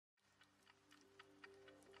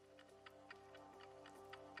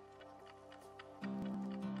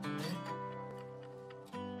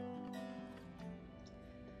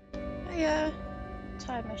Hiya,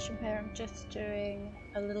 Time Mushroom here. I'm just doing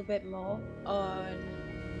a little bit more on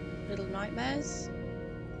Little Nightmares.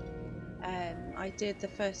 I did the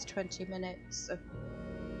first 20 minutes of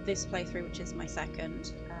this playthrough, which is my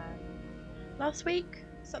second, last week,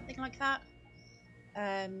 something like that.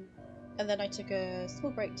 And then I took a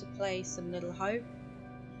small break to play some Little Hope,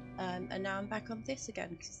 and now I'm back on this again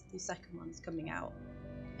because the second one's coming out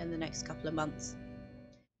in the next couple of months.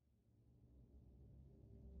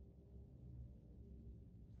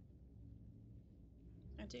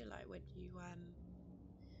 I do like when you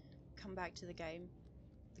come back to the game,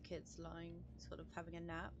 the kid's lying, sort of having a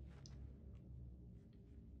nap.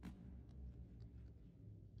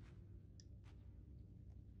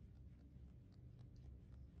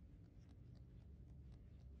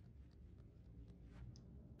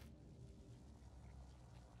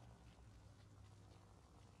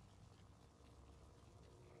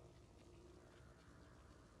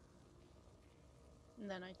 And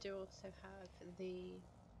then I do also have the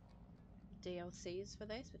DLCs for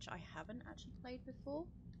this, which I haven't actually played before.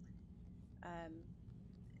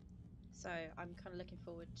 So I'm kind of looking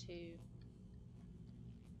forward to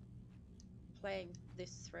playing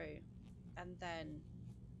this through and then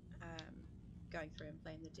going through and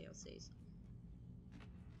playing the DLCs.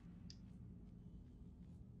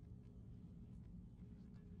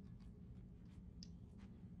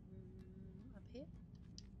 Up here.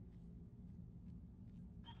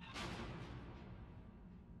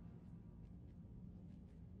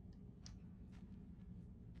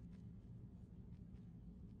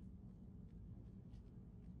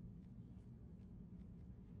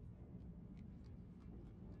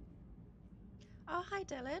 Oh, hi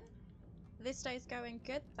Dylan. This day's going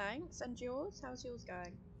good, thanks. And yours? How's yours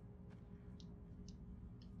going?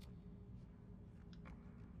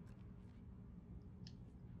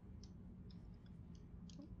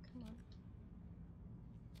 Oh, come on.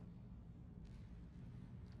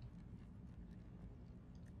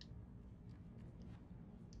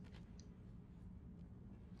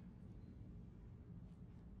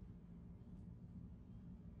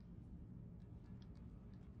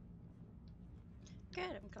 Good,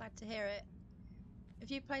 I'm glad to hear it. Have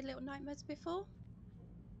you played Little Nightmares before?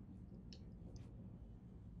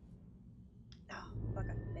 Oh,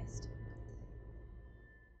 bugger, missed.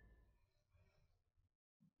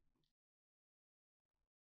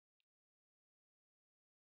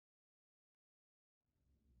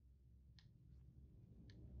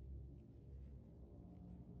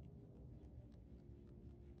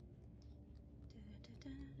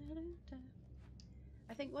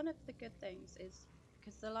 I think one of the good things is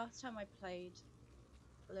because the last time I played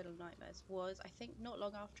Little Nightmares was, I think, not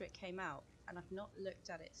long after it came out, and I've not looked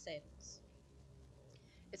at it since,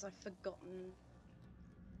 is I've forgotten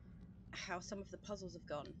how some of the puzzles have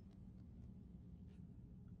gone.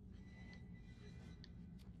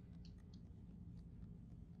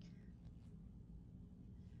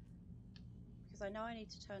 Because I know I need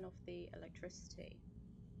to turn off the electricity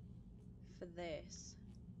for this,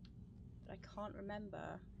 but I can't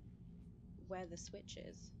remember where the switch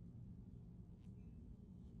is.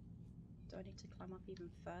 Do I need to climb up even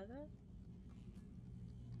further?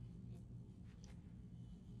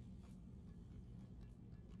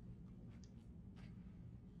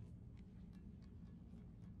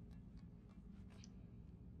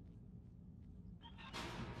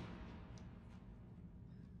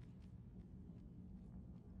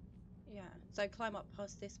 Yeah, so climb up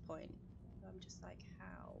past this point. I'm just like,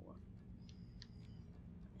 how?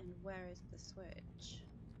 And where is the switch?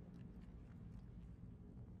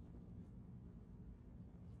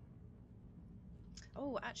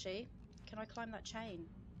 Oh, actually, can I climb that chain?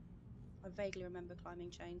 I vaguely remember climbing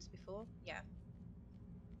chains before. Yeah.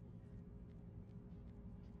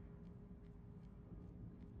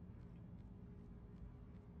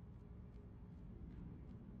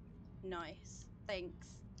 Nice.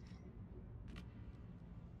 Thanks.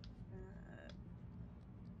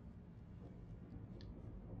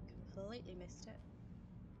 Completely missed it.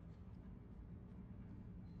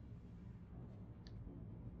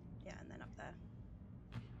 Yeah, and then up there.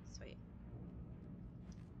 Sweet.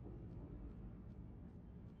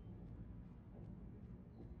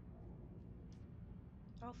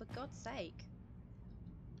 Oh, for God's sake.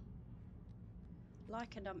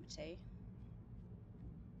 Like a numpty.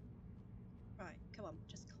 Right, come on,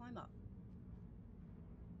 just climb up.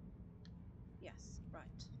 Yes, right.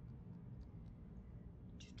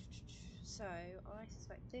 So, I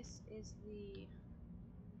suspect this is the...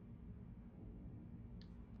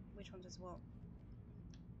 Which one does what?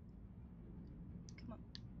 Come on.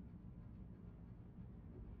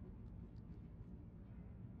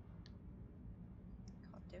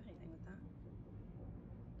 anything with that.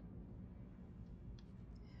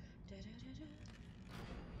 Da, da, da, da.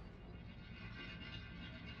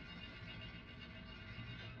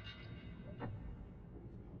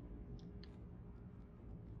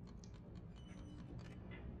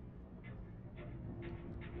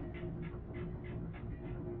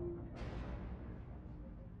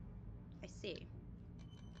 I see.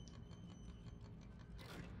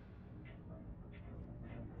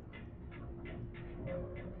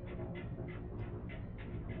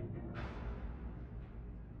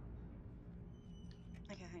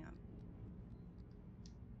 Okay, hang on.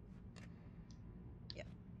 Yeah,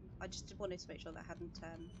 I just wanted to make sure that I hadn't.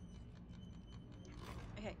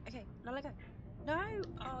 Okay, no, let go. No!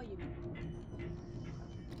 Oh, you.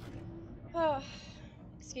 Oh,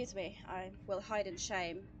 excuse me. I will hide in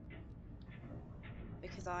shame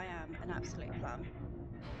because I am an absolute plum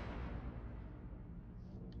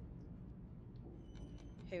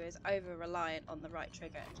who is over reliant on the right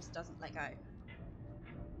trigger and just doesn't let go.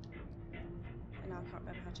 And now I can't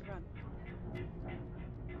remember how to run.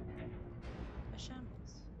 A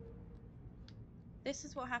shambles. This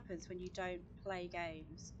is what happens when you don't play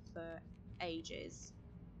games for ages.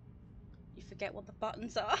 You forget what the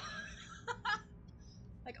buttons are.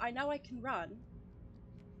 Like, I know I can run.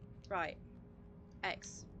 Right.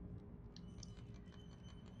 X.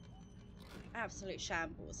 Absolute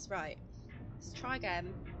shambles. Right. Let's try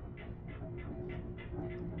again.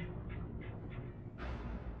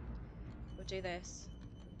 We'll do this.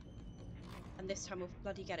 And this time we'll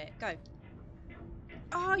bloody get it. Go.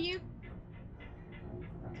 Oh, you...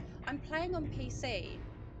 I'm playing on PC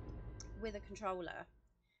with a controller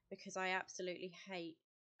because I absolutely hate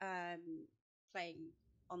playing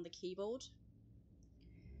on the keyboard.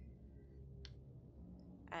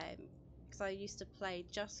 Because I used to play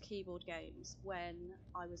just keyboard games when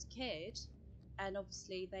I was a kid, and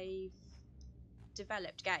obviously they've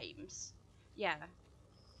developed games, yeah,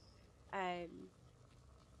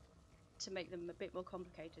 to make them a bit more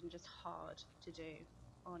complicated and just hard to do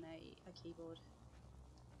on a keyboard.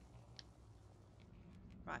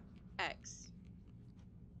 Right, X.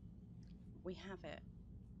 We have it.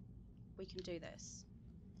 We can do this.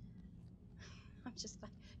 I'm just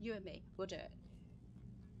like, you and me, we'll do it.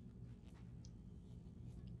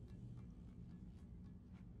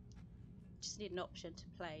 Just need an option to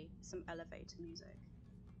play some elevator music.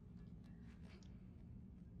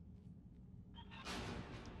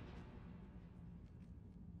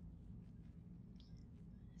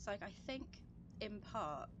 It's like, I think in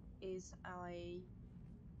part is I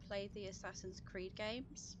played the Assassin's Creed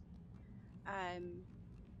games.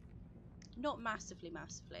 Not massively.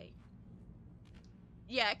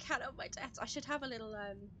 Yeah, count up my deaths. I should have a little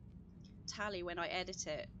tally when I edit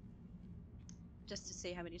it, just to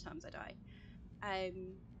see how many times I die.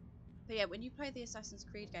 But yeah, when you play the Assassin's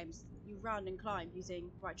Creed games, you run and climb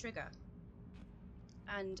using right trigger,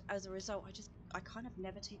 and as a result, I kind of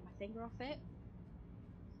never take my finger off it.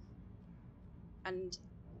 And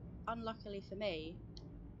unluckily for me,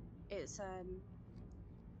 it's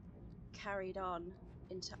carried on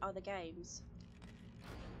into other games.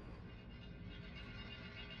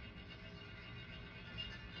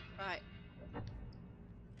 Right.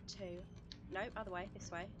 2. Nope, other way,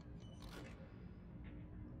 this way.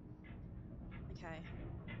 Okay.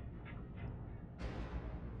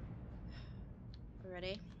 We're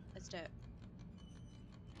ready? Let's do it.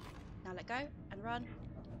 Now let go, and run,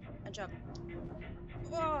 and jump.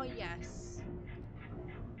 Oh, yes!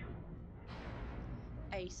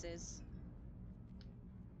 Aces.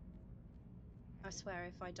 I swear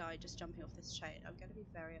if I die just jumping off this chain, I'm going to be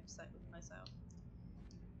very upset with myself.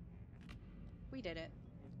 We did it.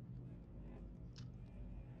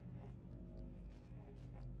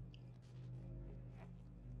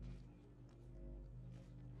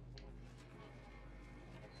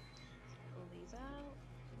 Pull these out.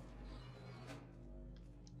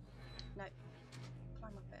 No.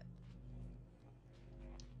 Climb up it.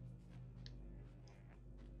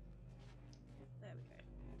 There we go.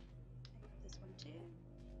 This one too.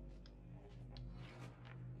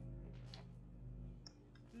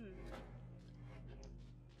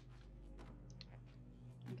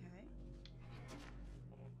 Okay.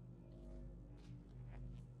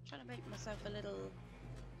 Trying to make myself a little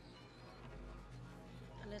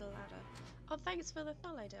ladder. Oh, thanks for the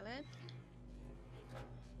follow, Dylan.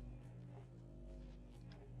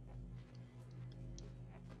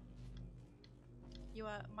 You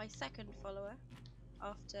are my second follower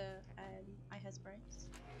after iHasbrains.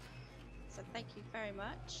 So thank you very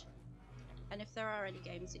much. And if there are any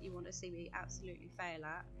games that you want to see me absolutely fail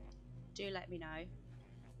at, do let me know.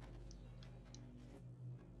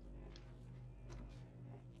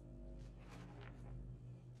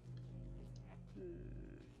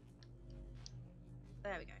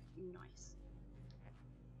 There we go. Nice.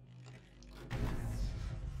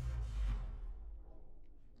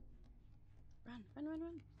 Run, run, run,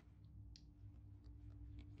 run.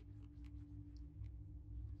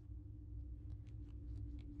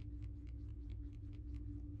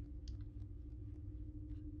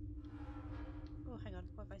 Oh, hang on.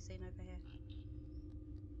 What have I seen over here?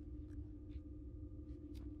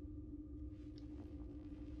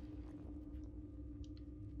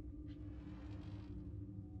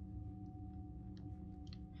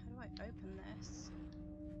 How do I open this?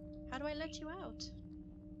 How do I let you out?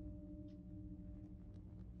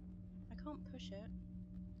 I can't push it.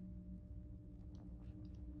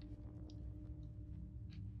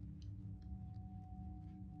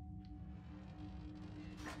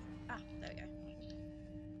 Ah, there we go.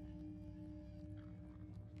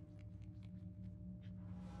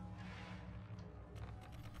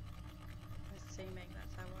 Assuming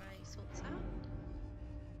that's how I sort this out.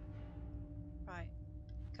 Right.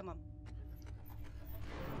 Come on.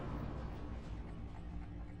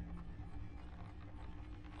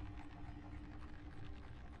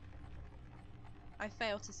 I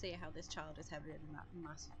fail to see how this child is held in that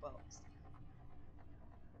massive box.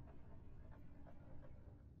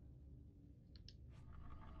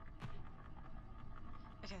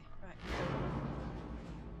 Okay, right.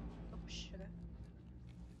 Oh, sugar.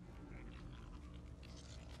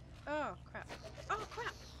 Oh, crap. Oh,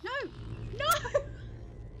 crap! No! No!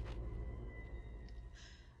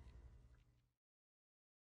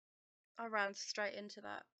 I ran straight into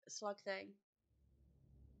that slug thing.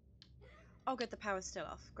 Oh, good, the power's still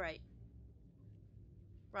off. Great.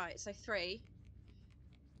 Right, so 3.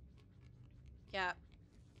 Yeah.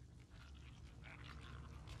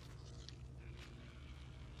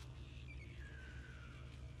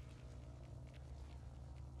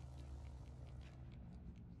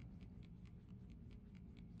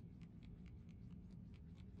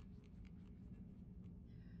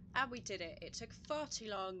 And we did it. It took far too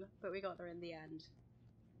long, but we got there in the end.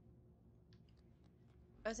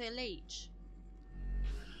 Was it a leech?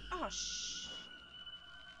 Oh, shh.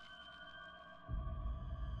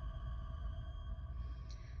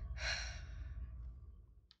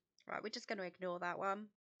 Right, we're just going to ignore that one.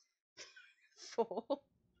 4.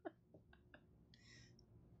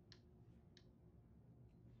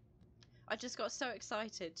 I just got so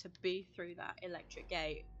excited to be through that electric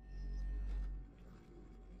gate.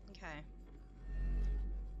 Okay.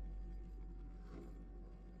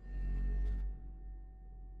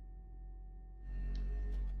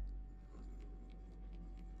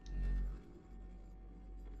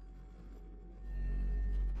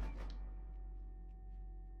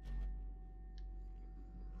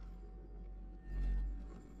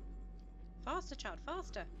 Faster, child,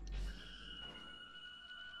 faster.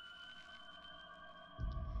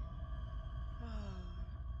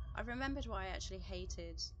 I remembered why I actually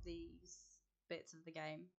hated these bits of the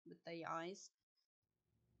game with the eyes.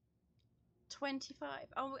 25.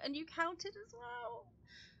 Oh, and you counted as well.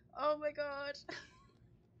 Oh my god.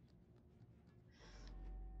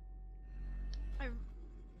 I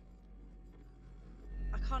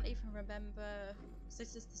can't even remember. So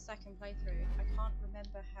this is the second playthrough. I can't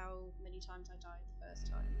remember how many times I died the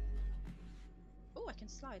first time. Oh, I can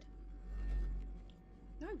slide.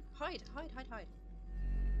 No, hide, hide, hide, hide.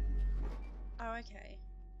 Oh, okay.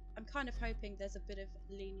 I'm kind of hoping there's a bit of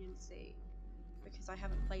leniency because I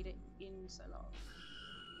haven't played it in so long.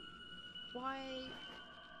 Why?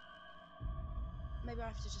 Maybe I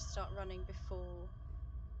have to just start running before.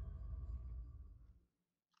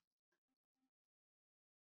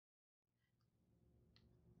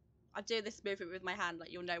 I do this movement with my hand,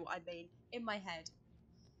 like you'll know what I mean. In my head.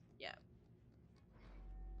 Yeah.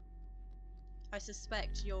 I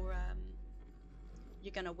suspect you're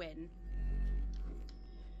gonna win.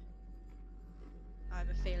 I have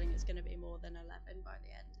a feeling it's gonna be more than 11 by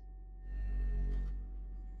the end.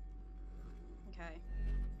 Okay.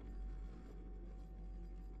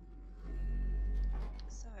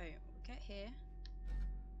 So we'll get here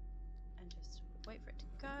and just wait for it to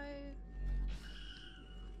go.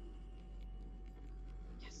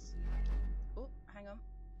 Yes. Oh, hang on.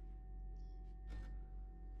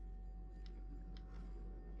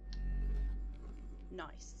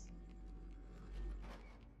 Nice.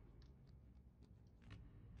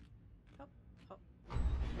 Hop, hop.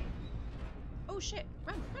 Oh shit!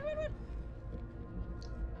 Run, run, run, run!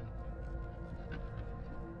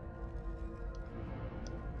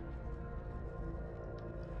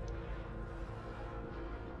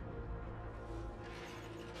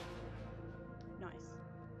 Nice.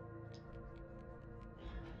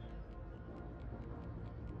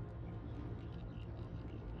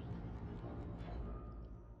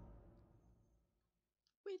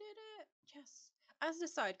 Yes. As an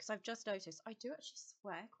aside, because I've just noticed, I do actually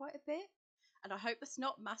swear quite a bit, and I hope that's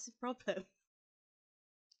not a massive problem.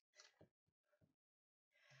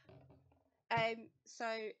 So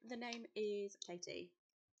the name is Katie,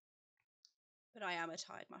 but I am a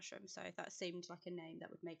tired mushroom, so that seemed like a name that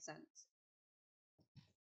would make sense.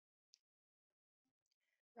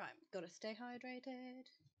 Right, gotta stay hydrated.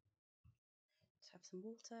 Let's have some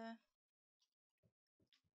water.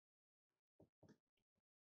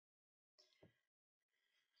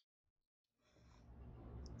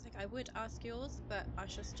 It's like I would ask yours, but I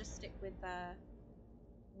shall just stick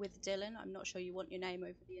with Dylan. I'm not sure you want your name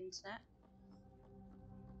over the internet.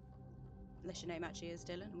 Unless your name actually is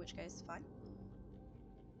Dylan, in which case, fine.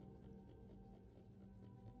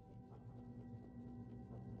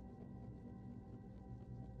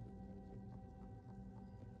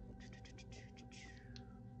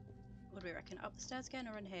 What do we reckon? Up the stairs again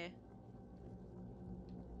or in here?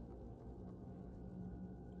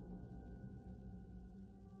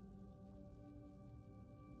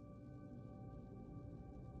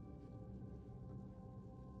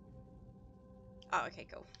 Oh, okay,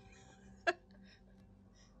 cool. Can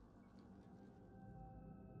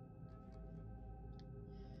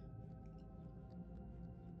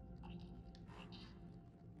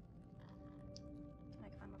I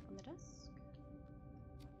climb up on the desk?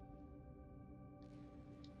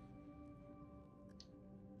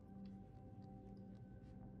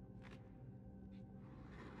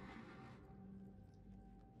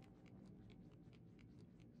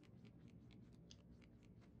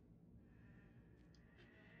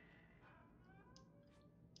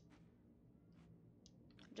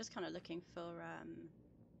 I'm just kind of looking for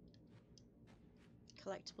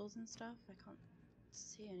collectibles and stuff. I can't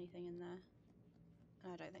see anything in there.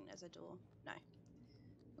 I don't think there's a door. No.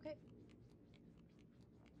 Okay.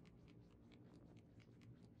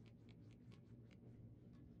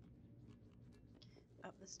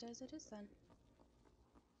 Up the stairs it is then.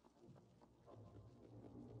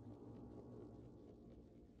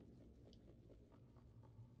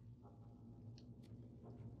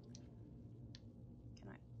 Can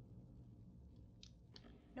I?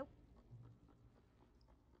 Nope.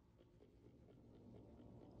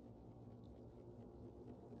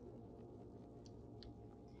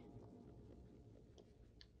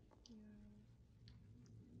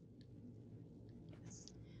 Yes.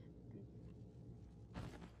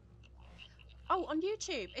 Oh, on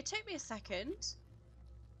YouTube. It took me a second.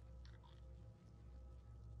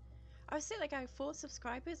 I was sitting there going 4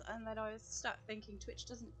 subscribers, and then I was stuck thinking Twitch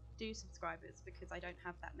doesn't do subscribers because I don't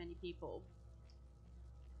have that many people.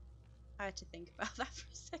 I had to think about that for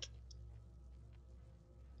a second.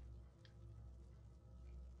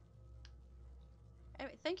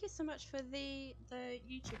 Anyway, thank you so much for the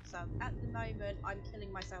YouTube sub. At the moment, I'm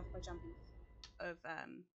killing myself by jumping of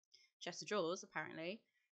chest of drawers, apparently.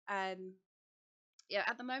 Yeah,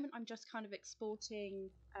 at the moment, I'm just kind of exporting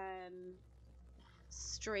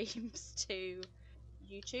streams to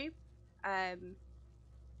YouTube. And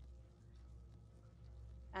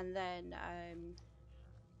then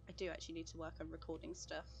I do actually need to work on recording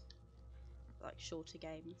stuff, like shorter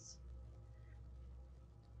games.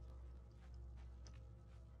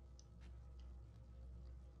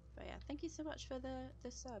 But yeah, thank you so much for the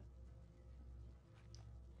sub.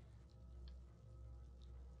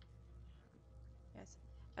 Yes.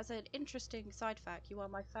 As an interesting side fact, you are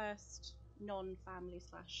my first non-family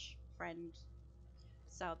 / friend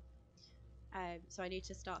sub. So I need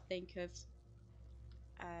to start think of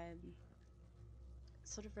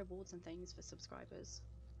sort of rewards and things for subscribers.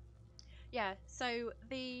 Yeah, so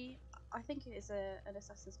I think it is an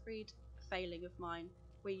Assassin's Creed failing of mine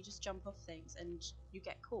where you just jump off things and you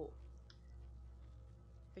get caught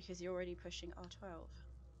because you're already pushing R12.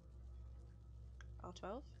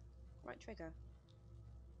 R12? Right trigger.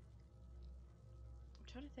 I'm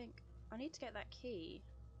trying to think. I need to get that key,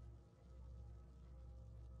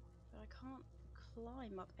 but I can't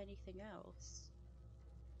climb up anything else.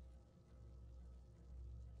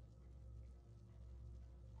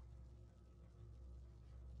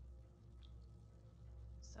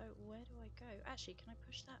 So where do I go? Actually, can I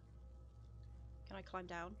push that? Can I climb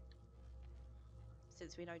down?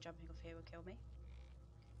 Since we know jumping off here will kill me.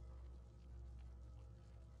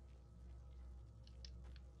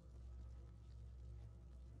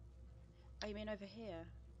 Oh, you mean over here?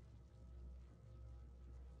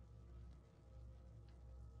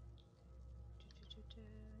 So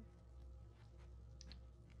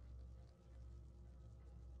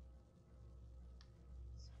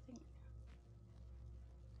I think...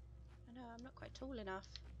 I know, I'm not quite tall enough.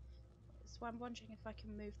 So I'm wondering if I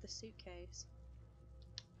can move the suitcase.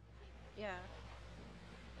 Yeah.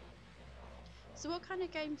 So what kind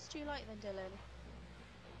of games do you like then, Dylan?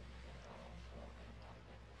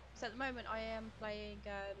 So at the moment I am playing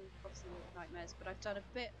obviously Little Nightmares, but I've done a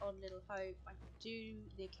bit on Little Hope. I do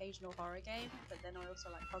the occasional horror game, but then I also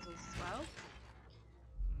like puzzles as well.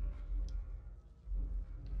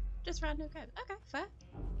 Just random games. Okay, fair.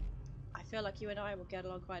 I feel like you and I will get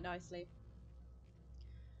along quite nicely.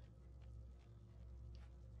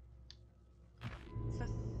 For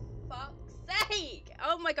fuck's sake!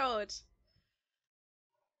 Oh my god!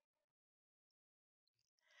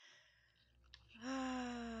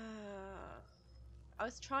 I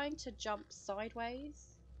was trying to jump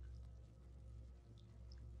sideways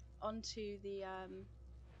onto the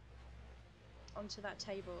onto that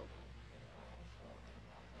table.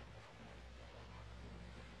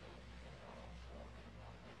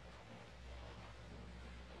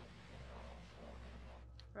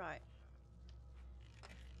 Right.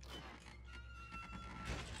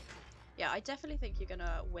 Yeah, I definitely think you're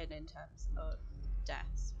gonna win in terms of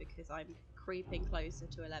deaths because I'm creeping closer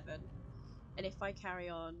to 11. And if I carry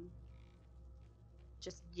on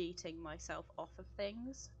just yeeting myself off of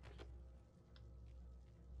things,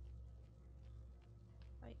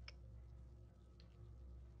 like,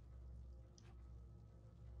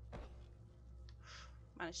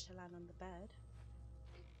 managed to land on the bed.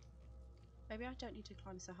 Maybe I don't need to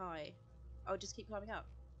climb so high. I'll just keep climbing up.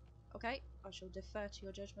 Okay, I shall defer to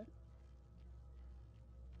your judgment.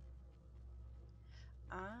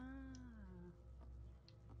 Ah.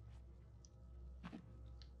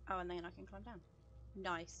 Oh, and then I can climb down.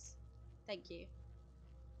 Nice. Thank you.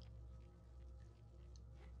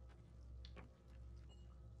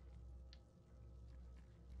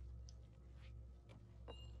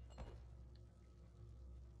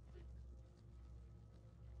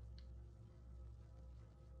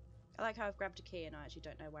 I like how I've grabbed a key and I actually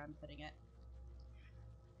don't know where I'm putting it.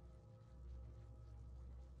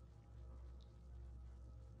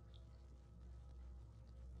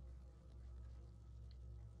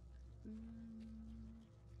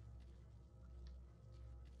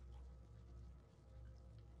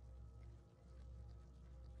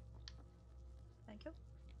 Thank you.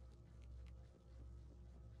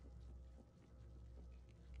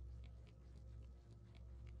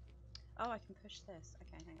 Oh, I can push this.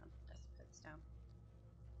 Okay, hang on. Let's put this down.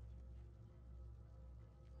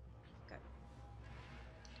 Go.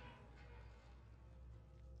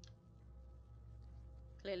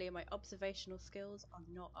 Clearly my observational skills are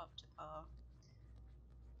not up to par.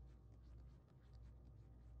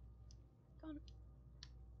 Go on.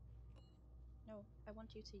 No, I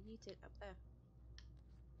want you to yeet it up there.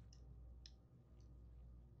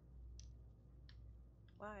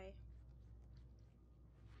 Why?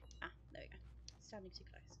 Ah, there we go. Standing too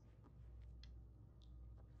close.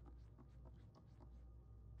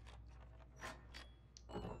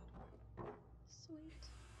 Sweet.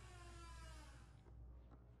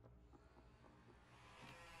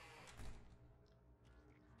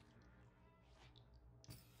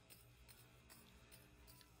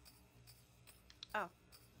 Oh.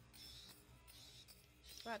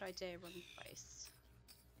 Bad idea, wrong place.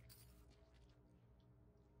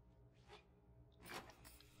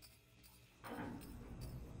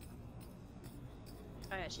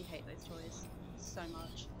 I actually hate those toys so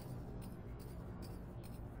much.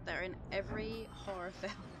 They're in every horror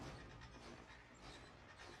film.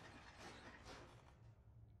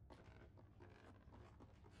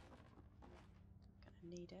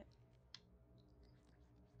 Gonna need it.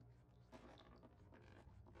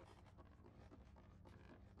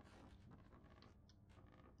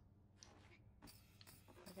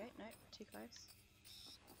 Okay, no, too close.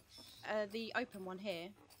 The open one here.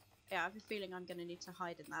 Yeah, I have a feeling I'm gonna need to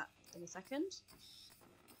hide in that in a second.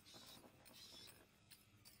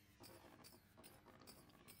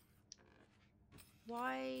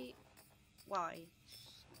 Why? Why?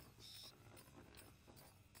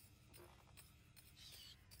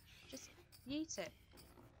 Just yeet it.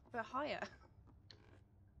 But higher.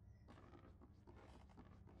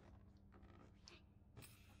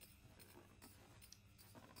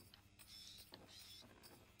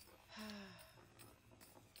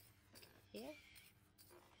 Here?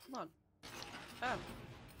 Come on. Oh.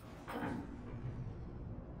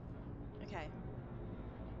 Okay.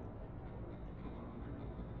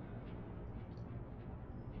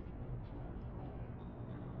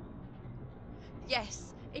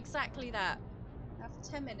 Yes, exactly that.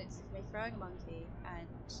 After 10 minutes of me throwing a monkey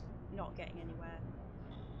and not getting anywhere.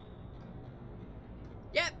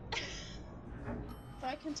 Yep! So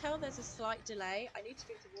I can tell there's a slight delay. I need to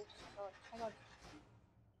drink some water. Oh my god, hang on.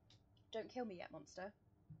 Don't kill me yet, monster.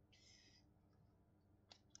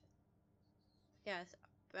 Yes,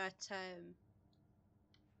 but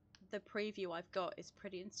the preview I've got is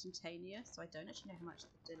pretty instantaneous, so I don't actually know how much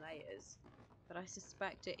the delay is, but I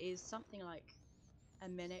suspect it is something like a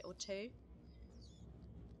minute or two.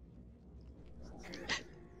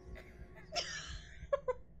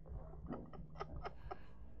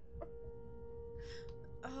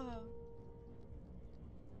 Oh,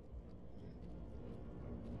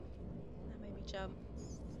 that made me jump.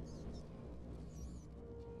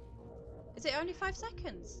 Is it only 5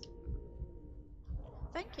 seconds?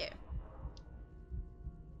 Thank you.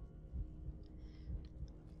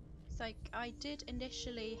 It's like I did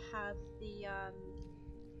initially have the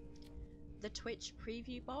Twitch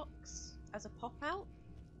preview box as a pop-out,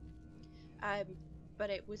 but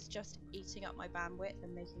it was just eating up my bandwidth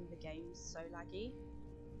and making the game so laggy.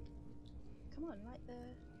 Come on, light the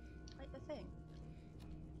thing.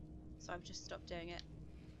 So I've just stopped doing it.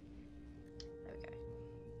 There we go.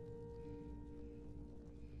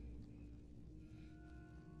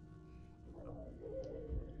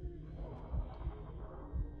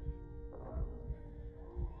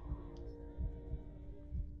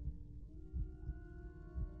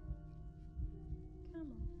 Come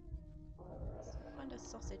on. Let's find a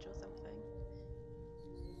sausage or something.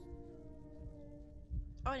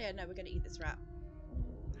 Oh yeah, no, we're gonna eat this rat.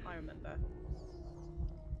 I remember.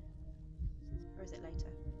 Or is it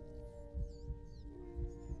later?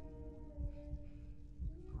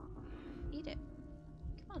 Eat it.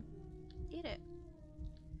 Come on. Eat it.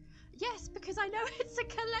 Yes, because I know it's a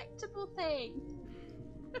collectible thing!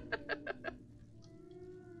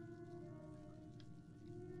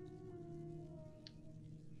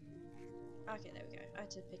 Okay, there we go. I had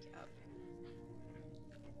to pick it up.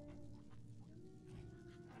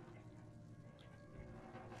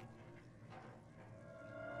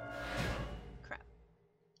 Crap.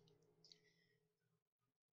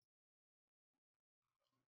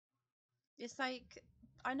 It's like,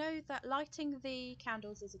 I know that lighting the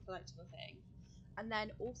candles is a collectible thing, and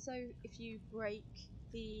then also if you break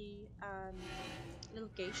the little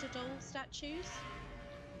geisha doll statues,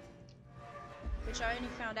 which I only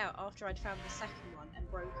found out after I'd found the second one and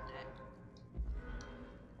broken it,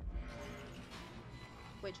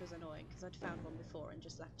 which was annoying because I'd found one before and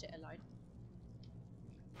just left it alone.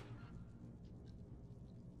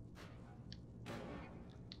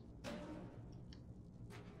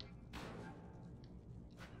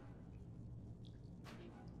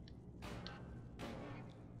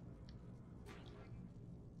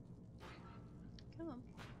 Come on.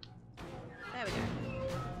 There we go.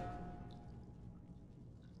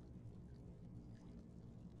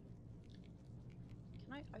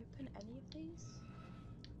 Can I open any of these?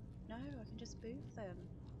 No, I can just move them.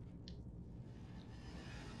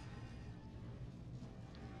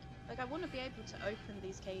 Like, I want to be able to open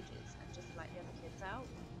these cages and just let the other kids out.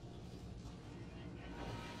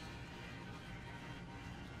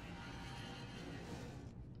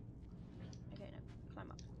 Okay, no,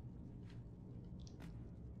 climb up.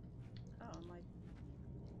 Oh, my...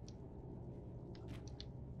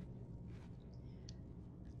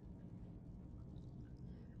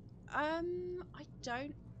 I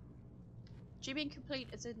don't... Do you mean complete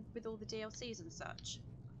as in with all the DLCs and such?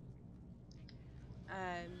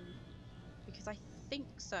 Because I think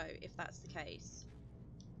so, if that's the case.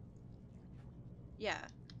 Yeah.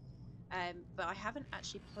 But I haven't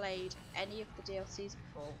actually played any of the DLCs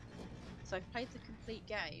before. So I've played the complete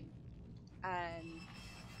game.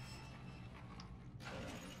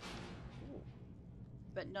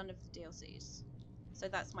 But none of the DLCs. So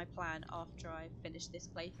that's my plan after I finish this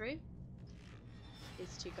playthrough,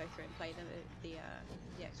 is to go through and play the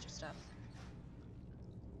extra stuff.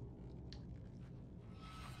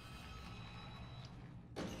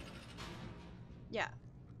 Yeah.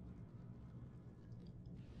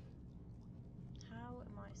 How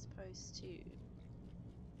am I supposed to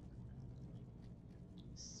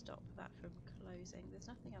stop that from closing? There's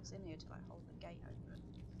nothing else in here to like hold the gate open.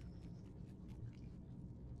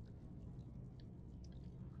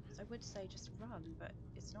 So I would say just run, but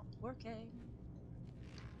it's not working.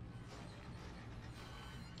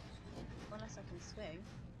 Unless I can swing.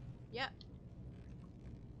 Yep.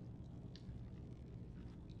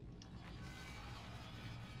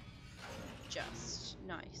 Just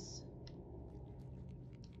nice.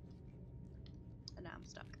 And now I'm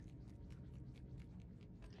stuck. Can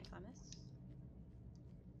I climb this?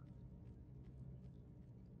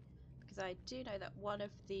 Because I do know that one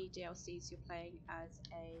of the DLCs you're playing as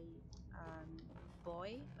a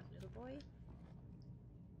boy, like a little boy.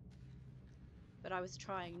 But I was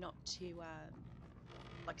trying not to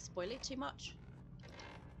like spoil it too much.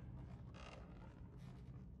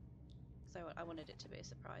 So So I wanted it to be a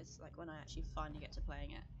surprise, like when I actually finally get to playing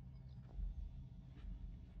it.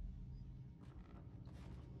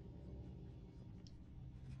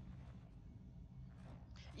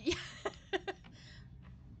 Yeah.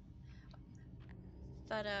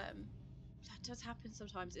 But that does happen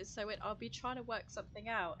sometimes. I'll be trying to work something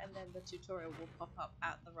out and then the tutorial will pop up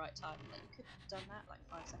at the right time. Like, you could have done that like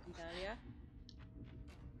 5 seconds earlier.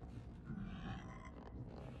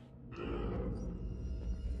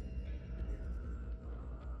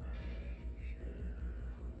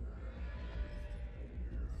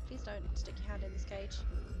 Please don't stick your hand in this cage.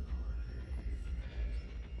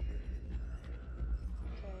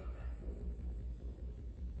 Okay.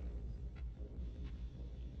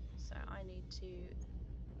 So I need to...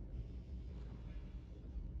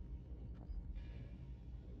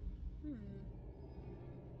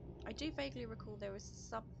 I do vaguely recall there was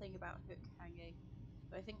something about Hook hanging,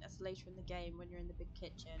 but I think that's later in the game when you're in the big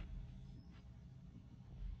kitchen.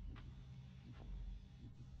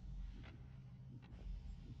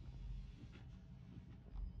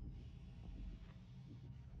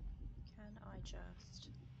 Can I just...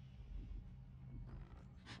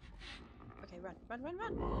 Okay, run, run, run,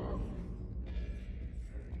 run!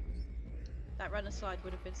 That runner slide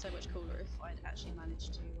would have been so much cooler if I'd actually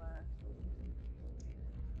managed to...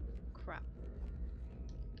 Crap.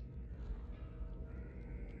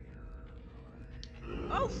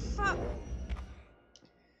 Oh, fuck!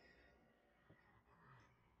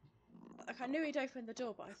 Like, I knew he'd opened the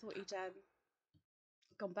door, but I thought he'd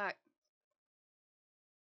gone back.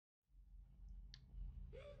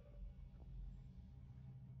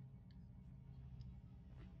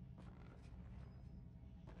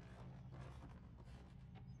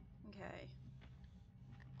 Okay.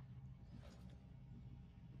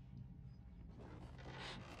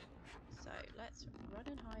 So, let's run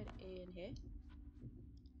and hide in here.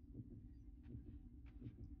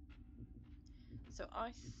 So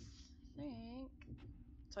I think...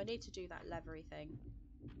 So I need to do that levery thing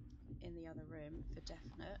in the other room for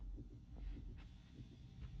definite.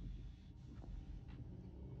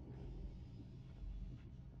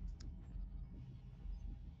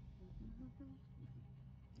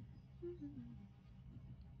 Can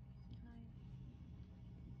I...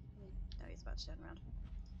 No, he's about to turn around.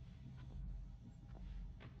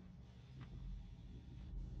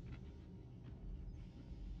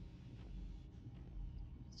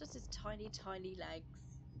 It's just his tiny, tiny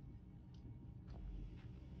legs.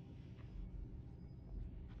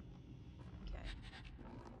 Okay.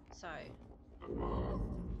 So...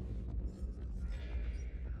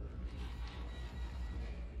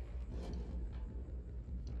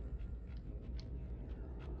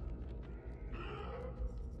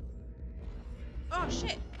 Oh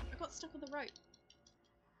shit! I got stuck on the rope.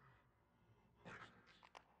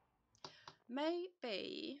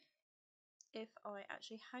 Maybe if I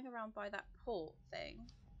actually hang around by that port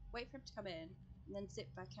thing, wait for him to come in, and then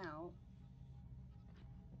zip back out.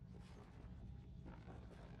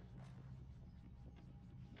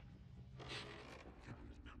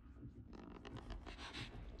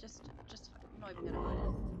 Just I'm not even gonna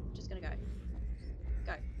hide. Just gonna go.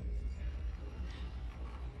 Go.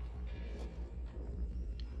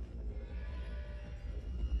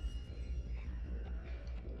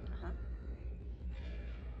 Uh-huh.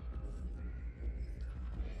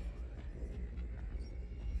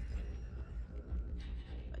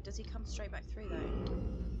 Does he come straight back through though?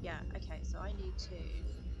 Yeah, okay, so I need to...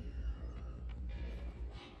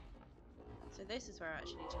 So this is where I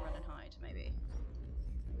actually need to run and hide, maybe.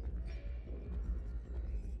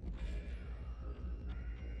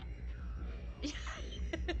 And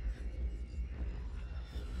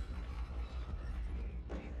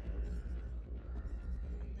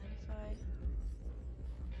then if I...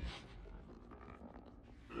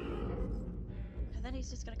 And then he's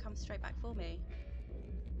just going to come straight back for me.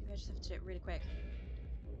 Maybe I just have to do it really quick.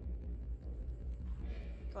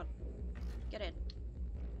 Come on. Get in. Is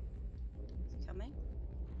he coming?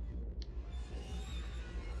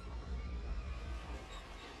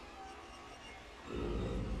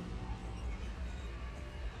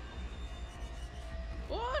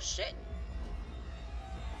 Oh, shit!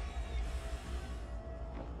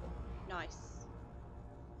 Nice.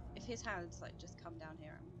 If his hands, like, just come down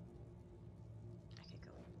here... Okay,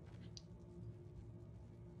 cool.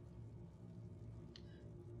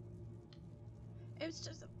 It was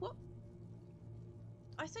just... What?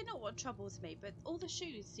 I say not what troubles me, but all the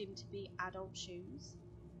shoes seem to be adult shoes.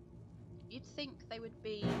 You'd think they would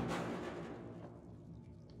be...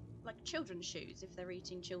 like children's shoes if they're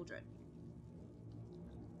eating children.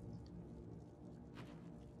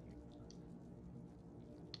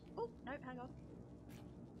 Oh, no, hang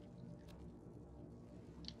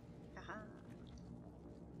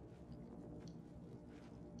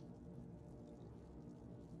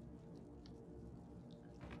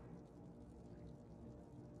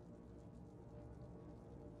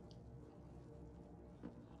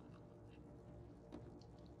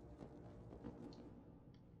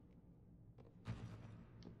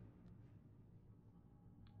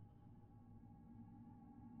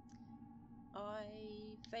I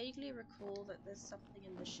vaguely recall that there's something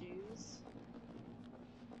in the shoes,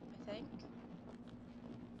 I think.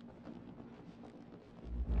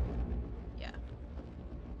 Yeah.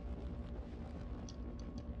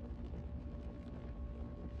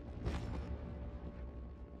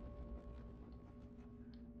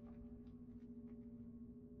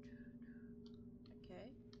 Okay.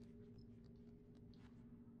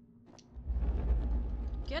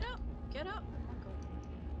 Get up! Get up! Oh my god.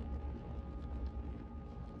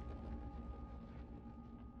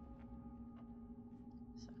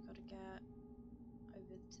 So I've got to get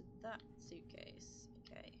over to that suitcase.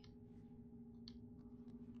 Okay.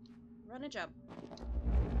 Run and jump.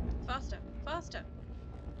 Faster! Faster!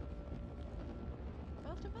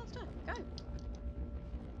 Faster, faster! Go!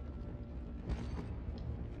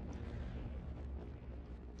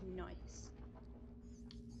 Nice.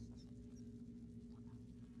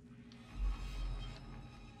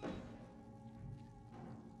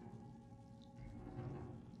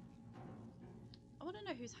 I want to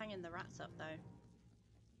know who's hanging the rats up though.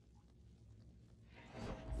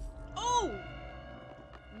 Oh!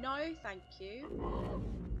 No, thank you.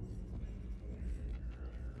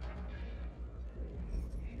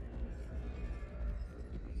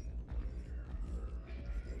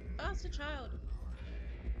 Faster, child.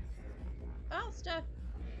 Faster.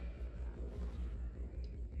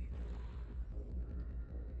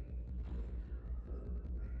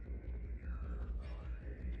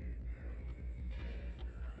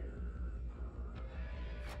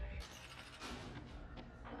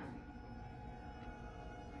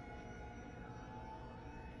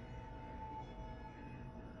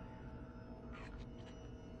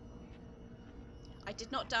 I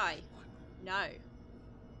did not die. No.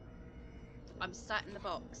 I'm sat in the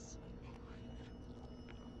box.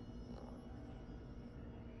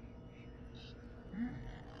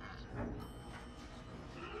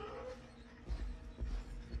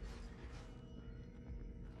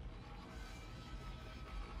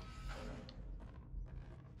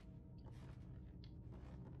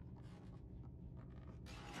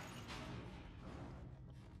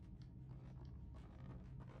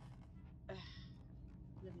 Ugh.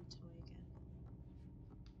 Living toy again.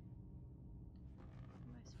 What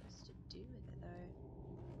am I supposed to do with it though?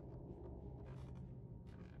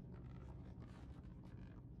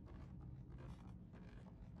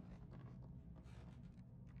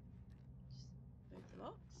 Just move the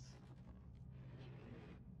box.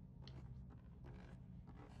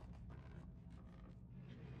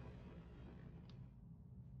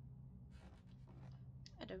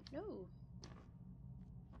 I don't know.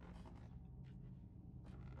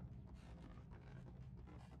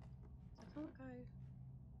 I can't go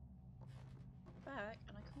back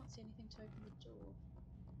and I can't see anything to open the door.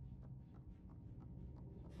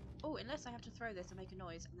 Oh, unless I have to throw this and make a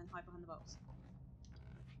noise and then hide behind the box.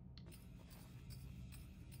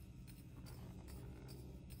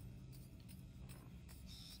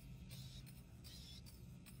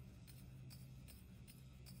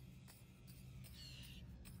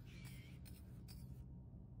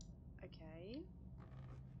 Okay.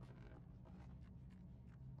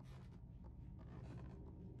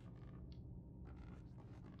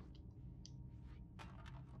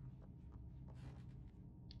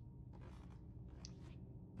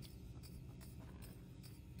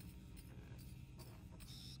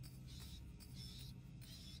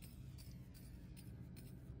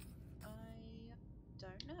 I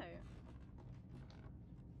don't know.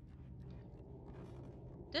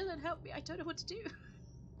 Dylan, help me! I don't know what to do.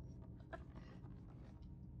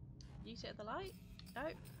 Use it at the light? No.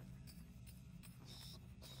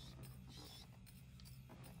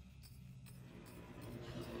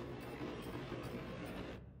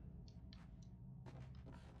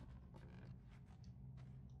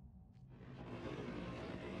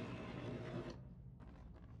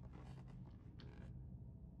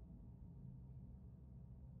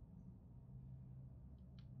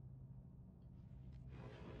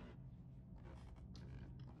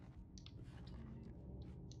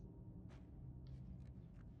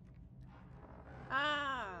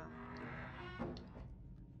 Ah!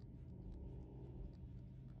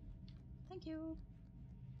 Thank you.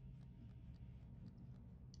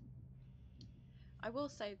 I will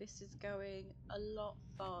say this is going a lot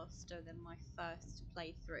faster than my first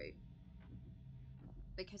playthrough.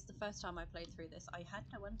 Because the first time I played through this, I had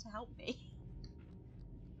no one to help me.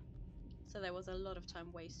 So there was a lot of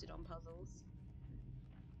time wasted on puzzles.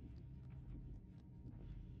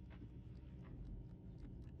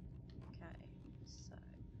 Okay, so...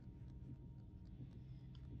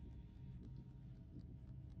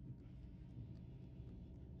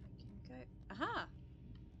 I can go... Aha!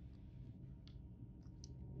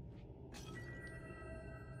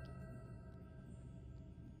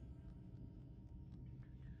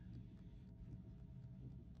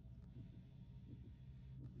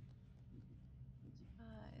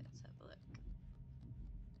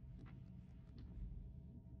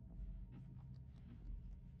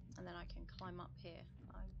 I can climb up here.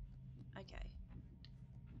 Okay.